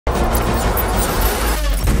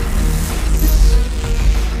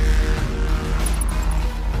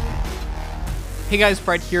Hey guys,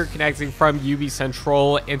 Brett here connecting from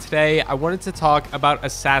UbiCentral, and today I wanted to talk about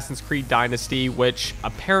Assassin's Creed Dynasty, which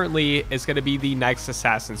apparently is going to be the next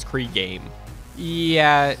Assassin's Creed game.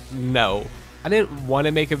 Yeah, no. I didn't want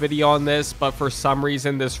to make a video on this, but for some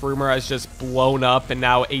reason this rumor has just blown up and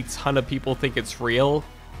now a ton of people think it's real.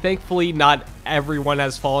 Thankfully, not everyone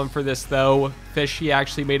has fallen for this though. Fishy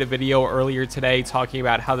actually made a video earlier today talking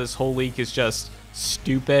about how this whole leak is just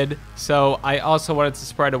stupid. So I also wanted to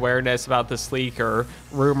spread awareness about this leak or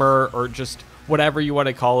rumor or just whatever you want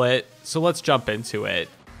to call it. So let's jump into it.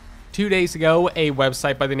 2 days ago, a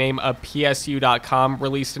website by the name of PSU.com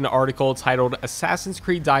released an article titled Assassin's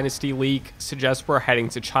Creed Dynasty Leak Suggests We're Heading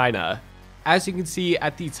to China. As you can see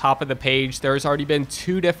at the top of the page, there's already been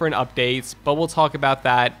 2 different updates, but we'll talk about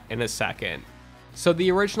that in a second. So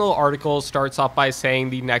the original article starts off by saying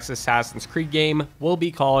the next Assassin's Creed game will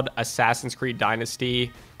be called Assassin's Creed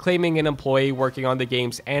Dynasty, claiming an employee working on the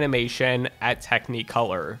game's animation at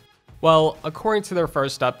Technicolor. Well, according to their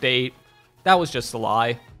first update, that was just a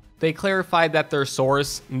lie. They clarified that their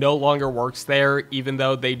source no longer works there, even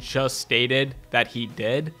though they just stated that he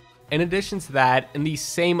did. In addition to that, in the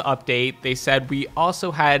same update, they said we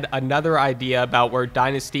also had another idea about where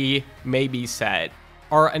Dynasty may be set.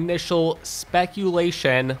 Our initial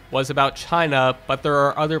speculation was about China, but there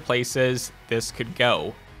are other places this could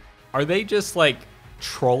go. Are they just like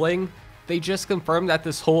trolling? They just confirmed that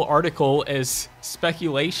this whole article is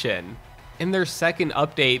speculation. In their second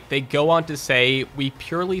update, they go on to say, we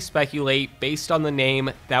purely speculate based on the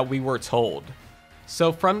name that we were told.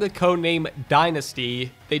 So from the codename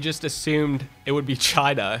Dynasty, they just assumed it would be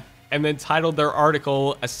China, and then titled their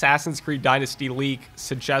article, Assassin's Creed Dynasty Leak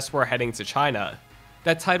Suggests We're Heading to China.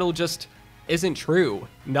 That title just isn't true.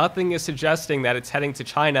 Nothing is suggesting that it's heading to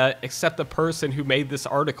China except the person who made this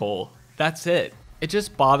article. That's it. It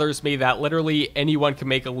just bothers me that literally anyone can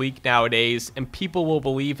make a leak nowadays and people will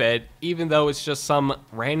believe it even though it's just some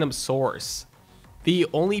random source. The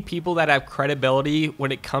only people that have credibility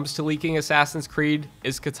when it comes to leaking Assassin's Creed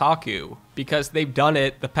is Kotaku, because they've done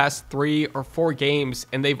it the past 3 or 4 games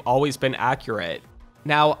and they've always been accurate.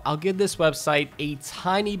 Now, I'll give this website a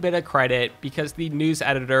tiny bit of credit because the news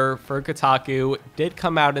editor for Kotaku did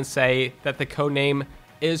come out and say that the codename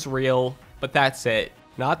is real, but that's it.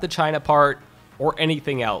 Not the China part or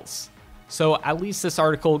anything else. So at least this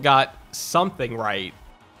article got something right.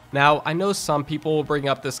 Now, I know some people will bring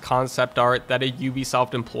up this concept art that a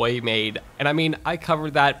Ubisoft employee made, and I mean, I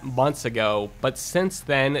covered that months ago, but since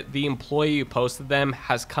then, the employee who posted them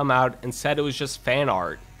has come out and said it was just fan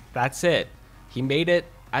art. That's it. He made it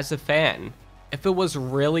as a fan. If it was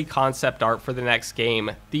really concept art for the next game,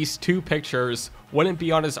 these 2 pictures wouldn't be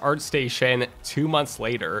on his art station 2 months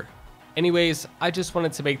later. Anyways, I just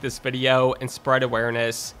wanted to make this video and spread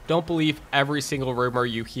awareness. Don't believe every single rumor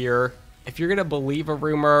you hear. If you're gonna believe a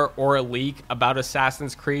rumor or a leak about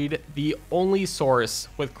Assassin's Creed, the only source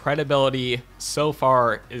with credibility so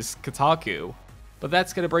far is Kotaku. But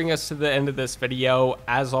that's gonna bring us to the end of this video.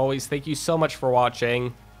 As always, thank you so much for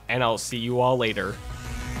watching, and I'll see you all later.